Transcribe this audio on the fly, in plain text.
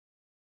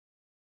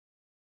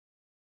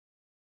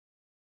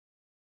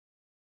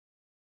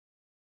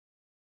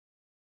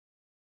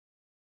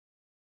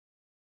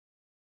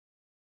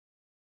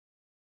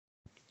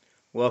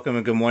Welcome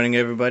and good morning,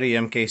 everybody.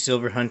 MK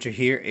Silver Hunter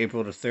here,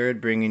 April the 3rd,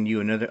 bringing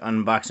you another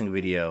unboxing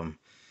video.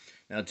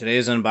 Now,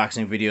 today's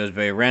unboxing video is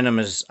very random,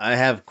 as I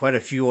have quite a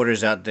few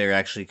orders out there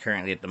actually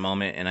currently at the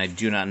moment, and I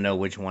do not know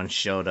which one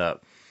showed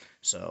up.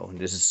 So,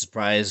 this is a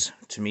surprise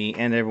to me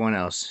and everyone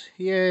else.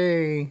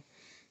 Yay!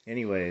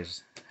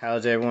 Anyways,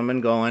 how's everyone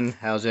been going?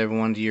 How's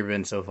everyone's year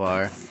been so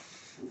far?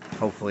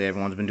 Hopefully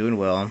everyone's been doing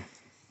well.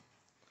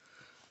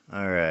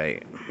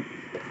 Alright.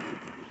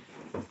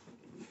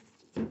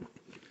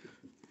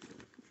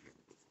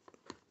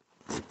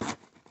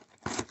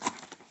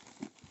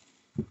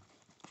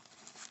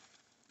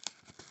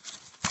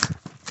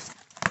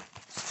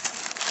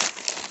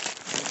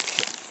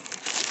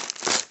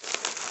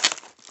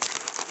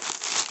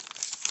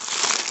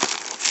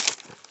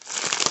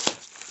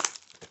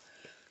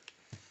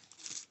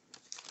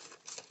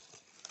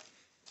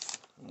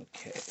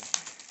 Okay.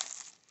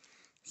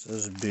 So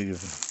there's a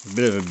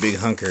bit of a big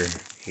hunker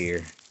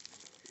here.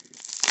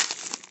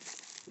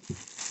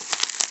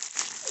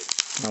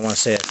 I want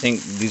to say I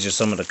think these are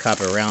some of the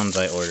copper rounds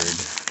I ordered.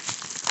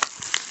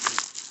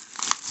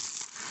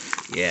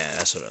 Yeah,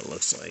 that's what it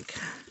looks like.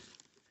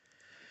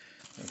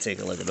 I'll take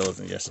a look at those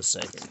in just a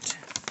second.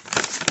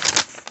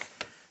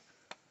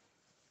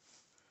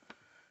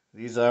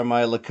 These are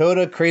my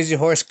Lakota Crazy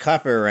Horse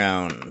copper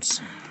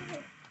rounds.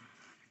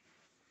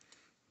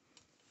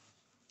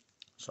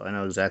 So I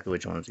know exactly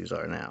which ones these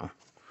are now.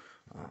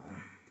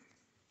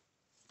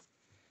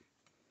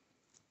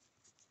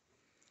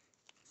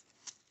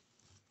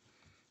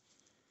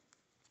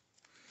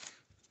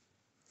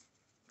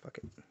 Fuck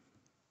it.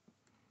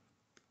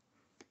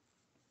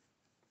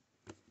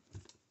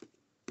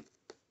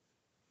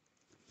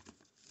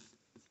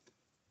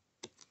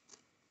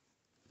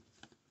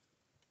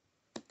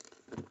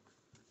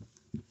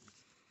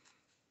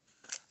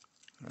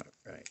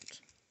 Alright.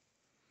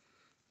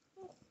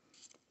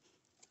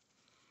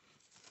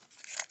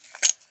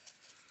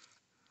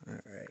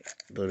 Alright.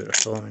 A little bit of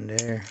foam in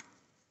there.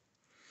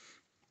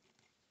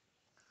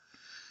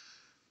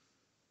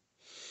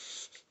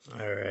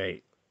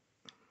 Alright.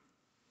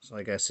 So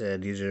like I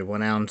said, these are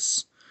 1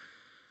 ounce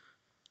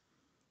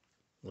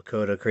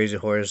Lakota Crazy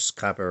Horse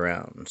copper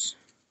rounds.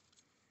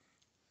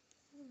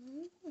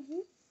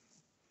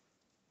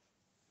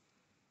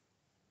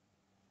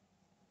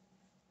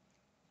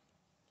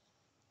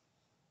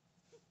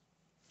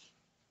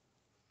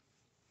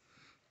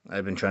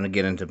 I've been trying to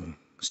get into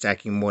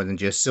stacking more than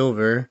just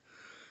silver,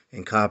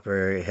 and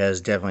copper has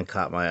definitely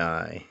caught my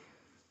eye.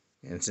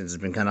 And since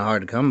it's been kind of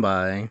hard to come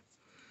by,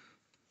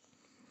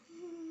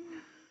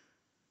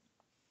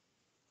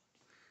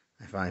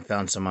 I finally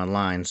found some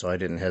online, so I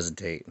didn't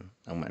hesitate.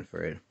 I went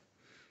for it.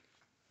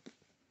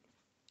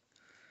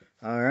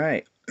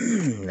 Alright,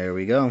 there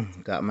we go.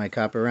 Got my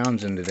copper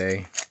rounds in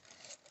today.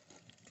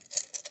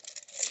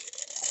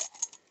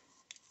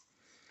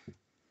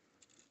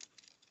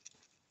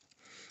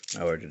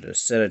 I ordered a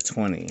set of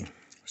 20,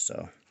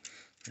 so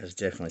that's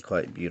definitely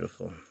quite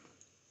beautiful.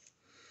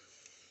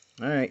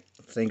 Alright,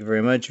 thank you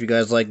very much. If you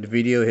guys liked the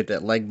video, hit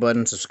that like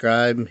button,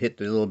 subscribe, hit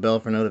the little bell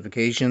for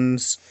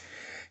notifications,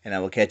 and I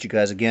will catch you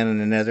guys again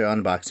in another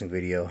unboxing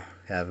video.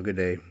 Have a good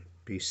day.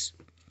 Peace.